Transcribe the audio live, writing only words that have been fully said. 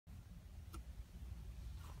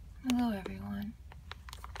Hello everyone.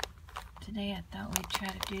 Today I thought we'd try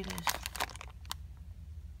to do this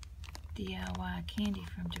DIY candy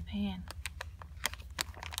from Japan.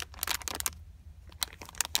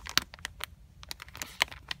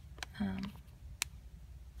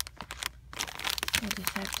 We'll just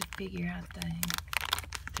have to figure out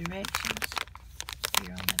the directions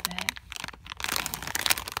here on the back.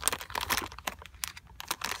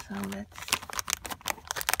 So let's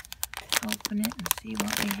open it and see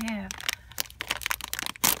what we have.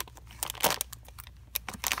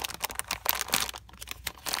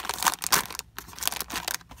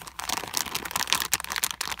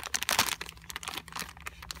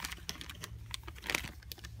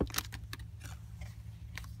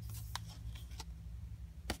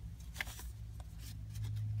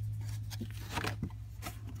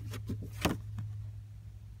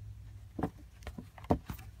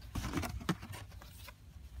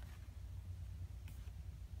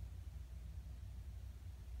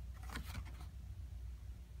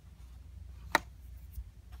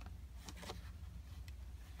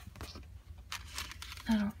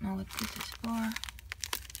 I don't know what this is for.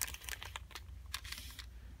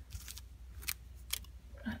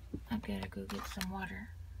 I gotta go get some water.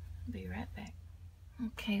 I'll be right back.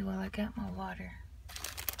 Okay, well I got my water.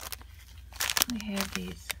 We have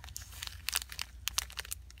these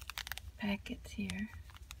packets here.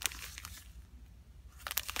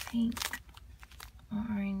 Pink,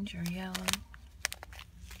 orange, or yellow,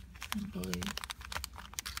 and blue.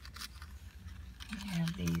 We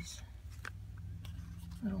have these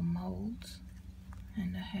little molds,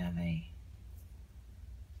 and I have a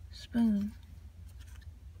spoon.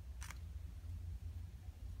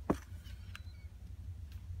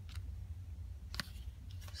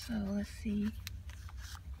 So let's see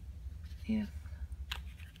if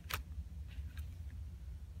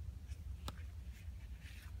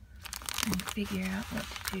I can figure out what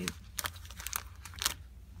to do.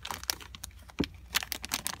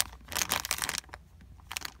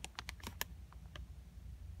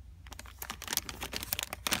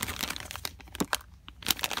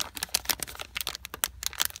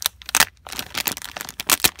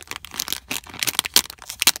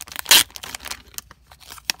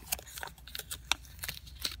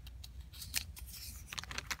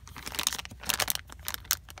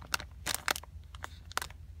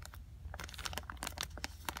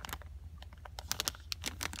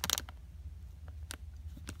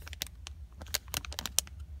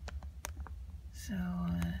 So,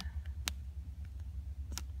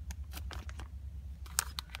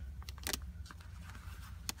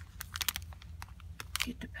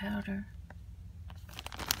 get the powder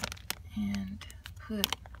and put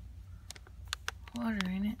water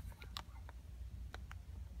in it.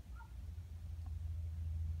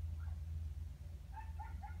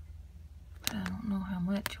 But I don't know how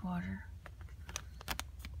much water.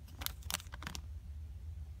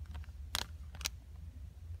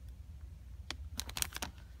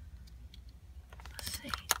 Let's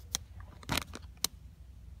see.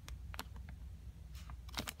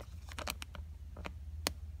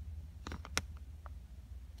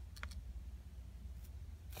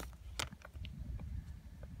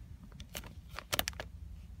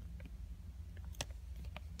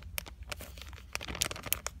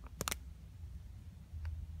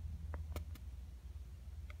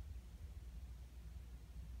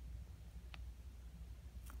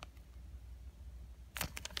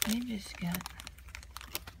 I just got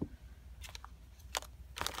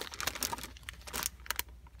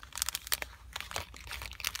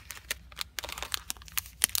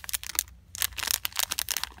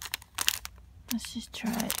let's just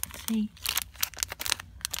try it and see.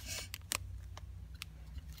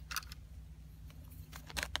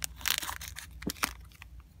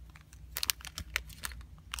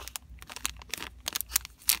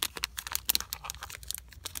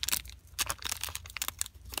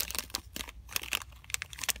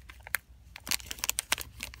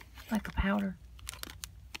 Like a powder.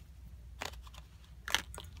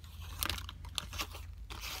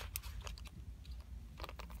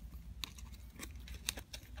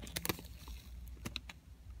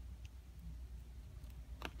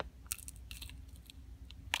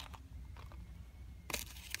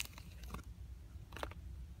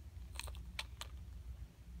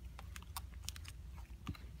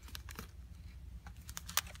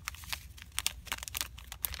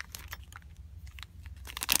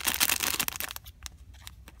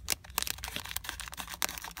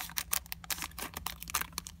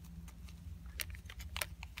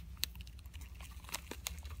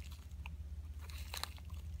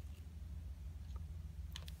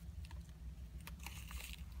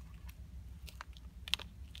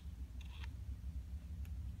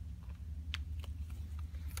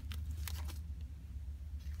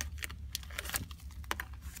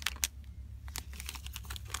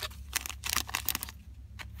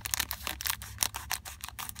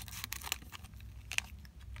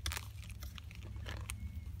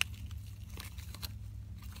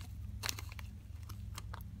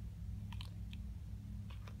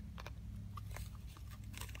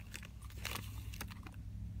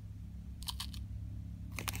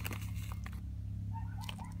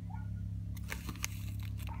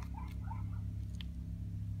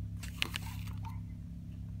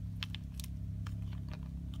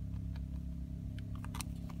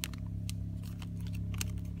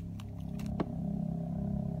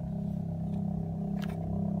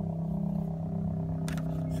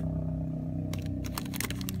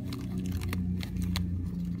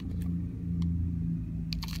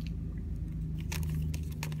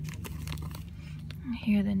 I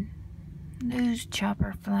hear the news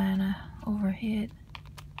chopper flying overhead.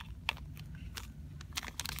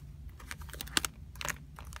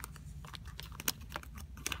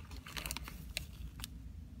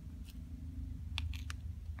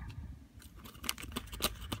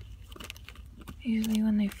 Usually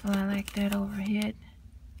when they fly like that overhead,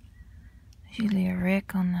 there's usually a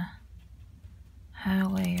wreck on the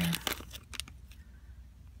highway or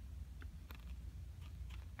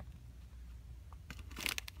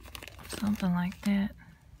something like that.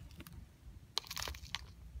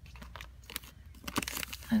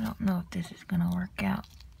 I don't know if this is gonna work out,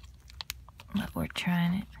 but we're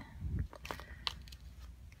trying it.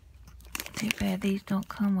 Too bad these don't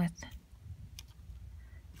come with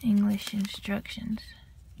English instructions.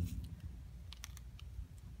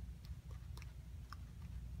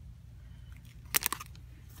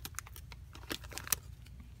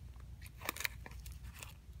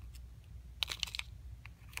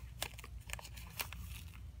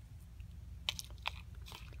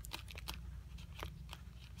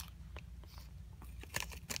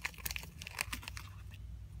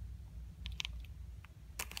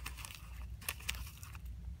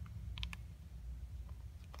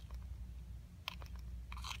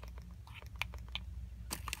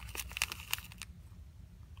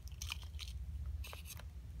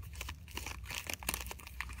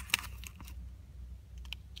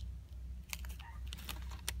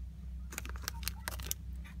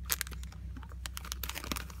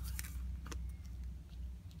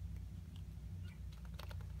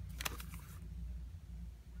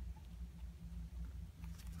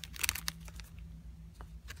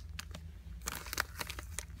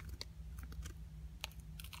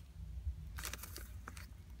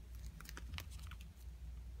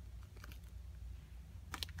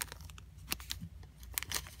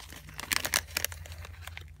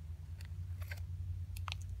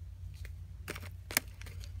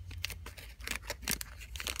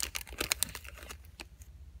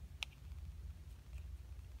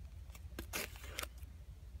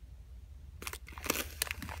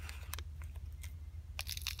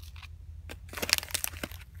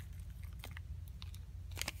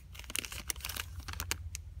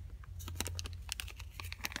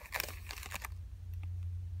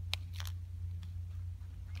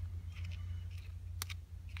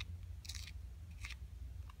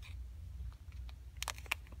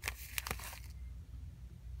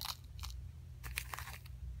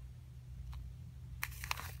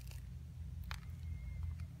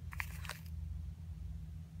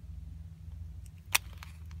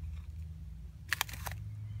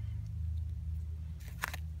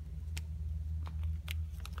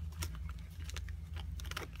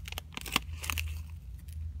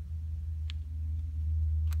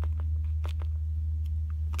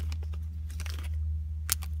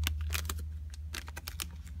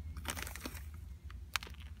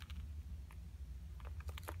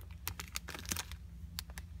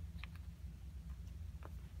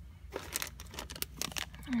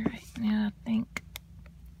 Alright, now I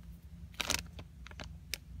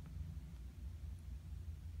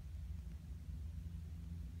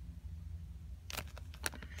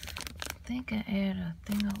think I add a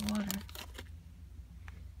thing of water.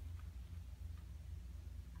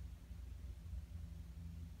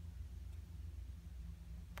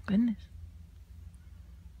 Goodness.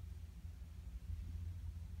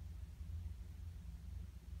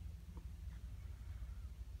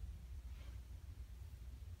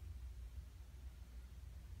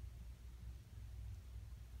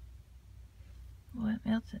 Boy, it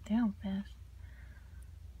melts it down fast.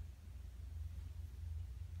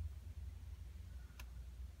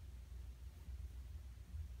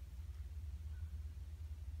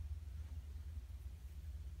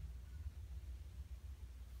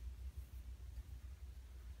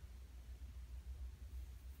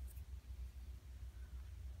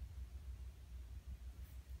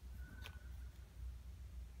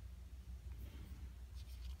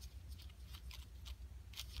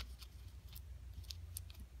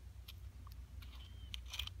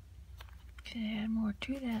 Should add more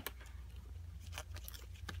to that.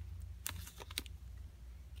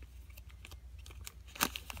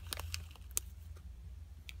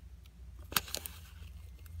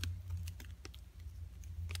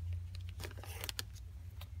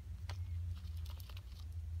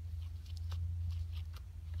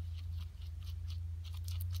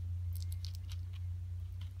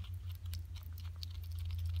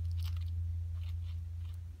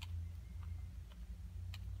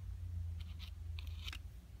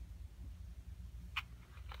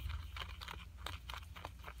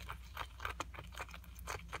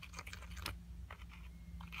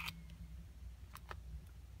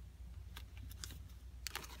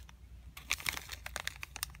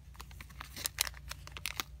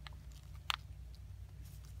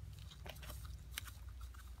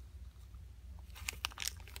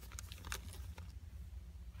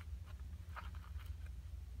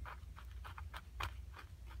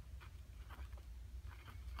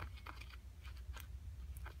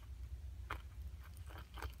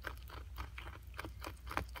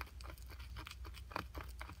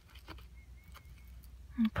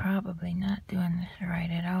 I'm probably not doing this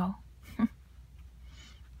right at all. I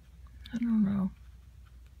don't know.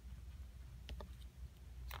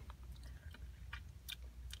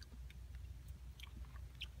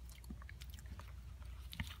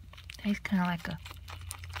 Tastes kind of like a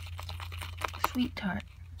sweet tart.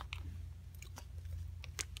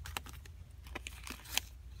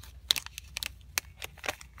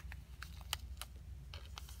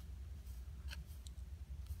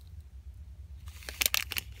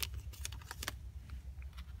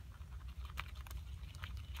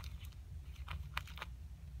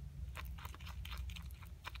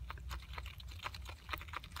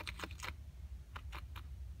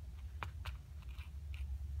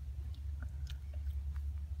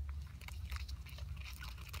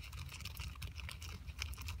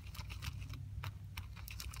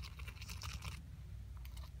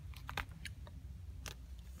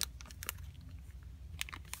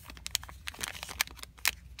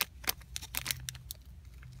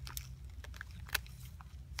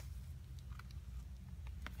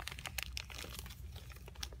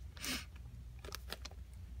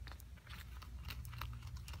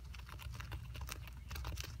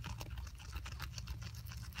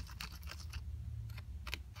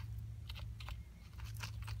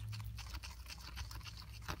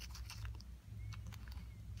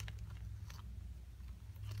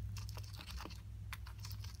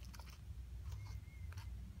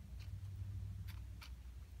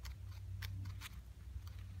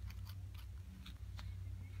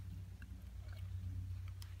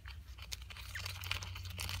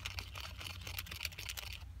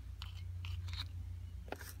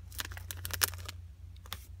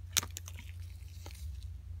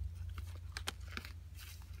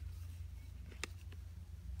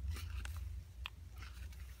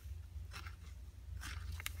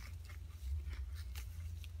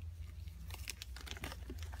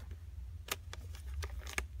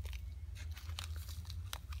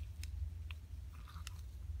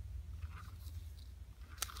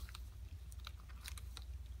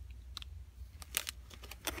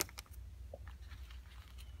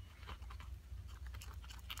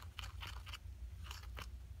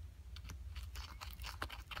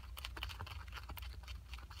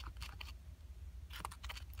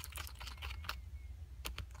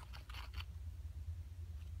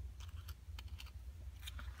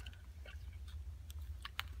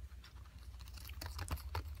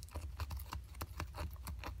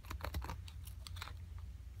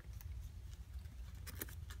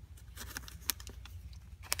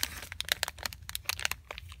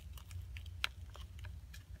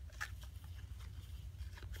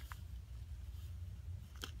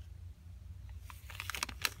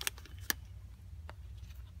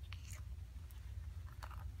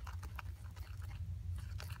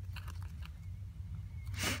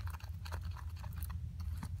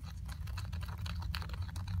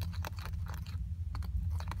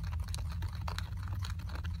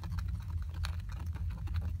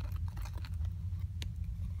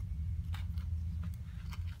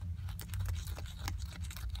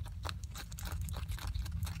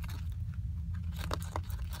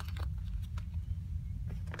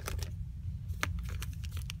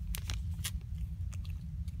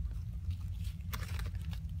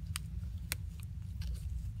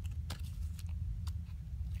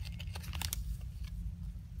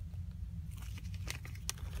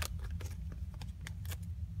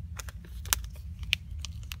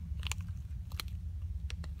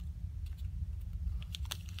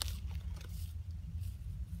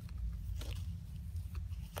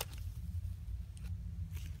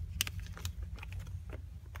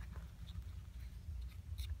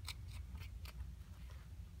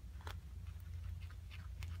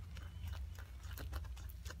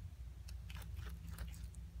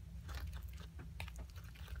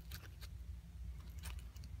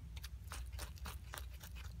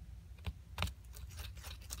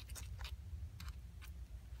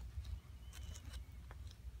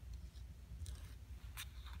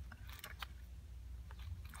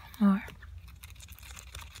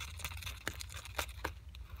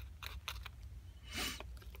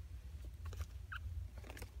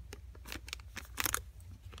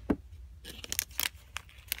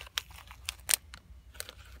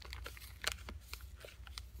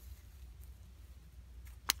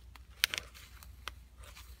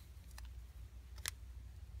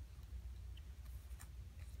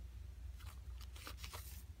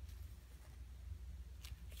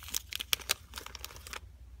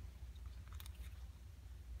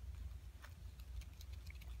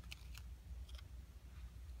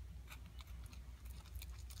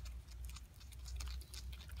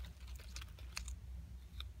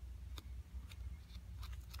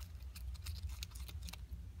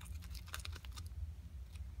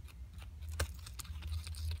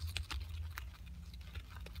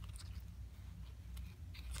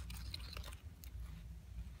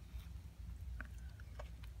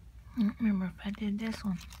 I don't remember if I did this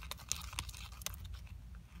one.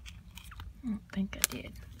 I don't think I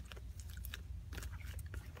did.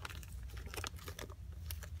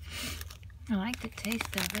 I like the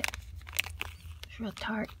taste of it. It's real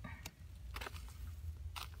tart.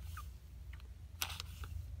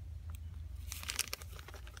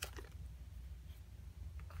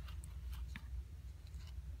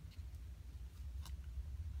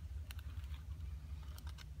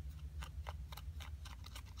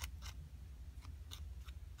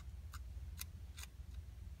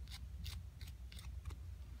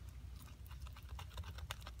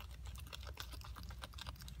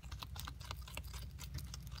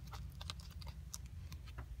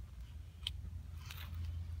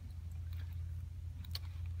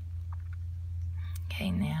 Okay,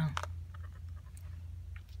 now.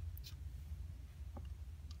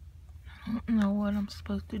 I don't know what I'm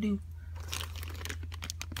supposed to do.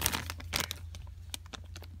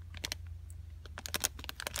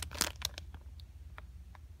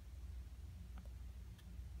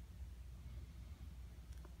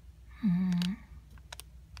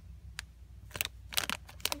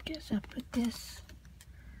 I guess I put this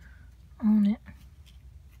on it.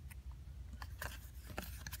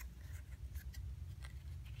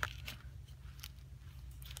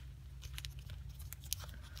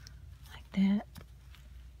 Like that.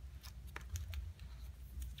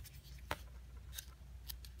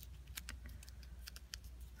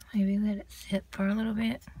 Maybe let it sit for a little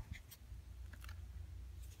bit.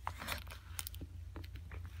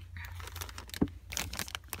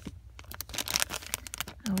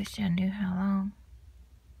 I wish I knew how long.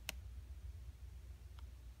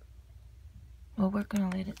 Well, we're gonna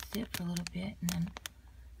let it sit for a little bit and then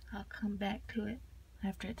I'll come back to it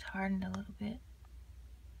after it's hardened a little bit.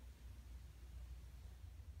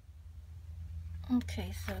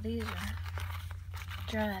 Okay, so these are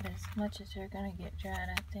dried as much as they're gonna get dried,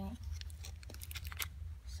 I think.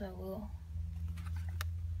 So we'll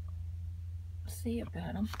see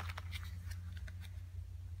about them.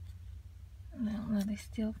 I don't know, they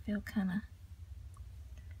still feel kind of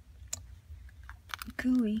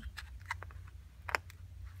gooey.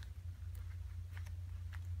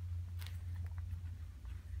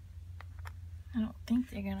 I don't think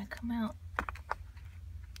they're gonna come out.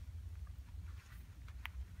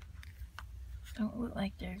 Don't look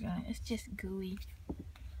like they're gonna, it's just gooey.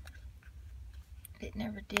 It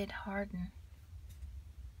never did harden.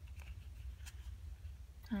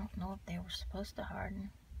 I don't know if they were supposed to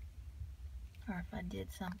harden or if I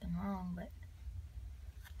did something wrong, but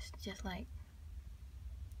it's just like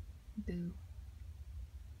goo.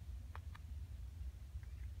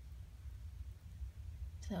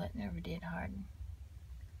 So it never did harden.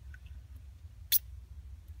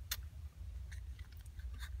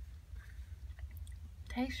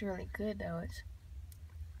 Tastes really good though. It's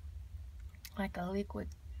like a liquid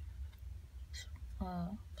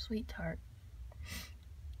sweet tart.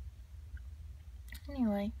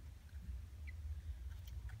 Anyway,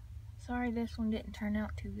 sorry this one didn't turn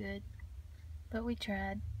out too good, but we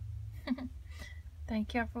tried.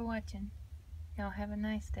 Thank y'all for watching. Y'all have a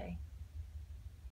nice day.